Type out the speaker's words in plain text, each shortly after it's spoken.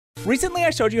Recently I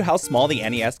showed you how small the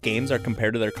NES games are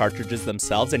compared to their cartridges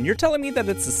themselves, and you're telling me that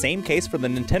it's the same case for the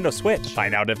Nintendo Switch. To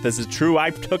find out if this is true,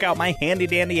 I took out my handy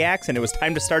dandy axe and it was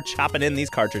time to start chopping in these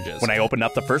cartridges. When I opened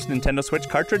up the first Nintendo Switch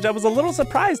cartridge, I was a little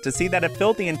surprised to see that it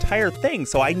filled the entire thing,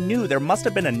 so I knew there must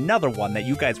have been another one that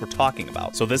you guys were talking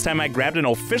about. So this time I grabbed an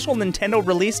official Nintendo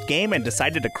released game and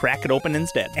decided to crack it open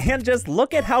instead. And just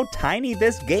look at how tiny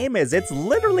this game is. It's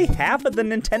literally half of the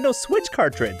Nintendo Switch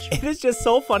cartridge. It is just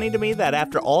so funny to me that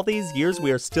after all these years,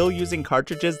 we are still using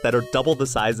cartridges that are double the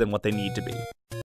size than what they need to be.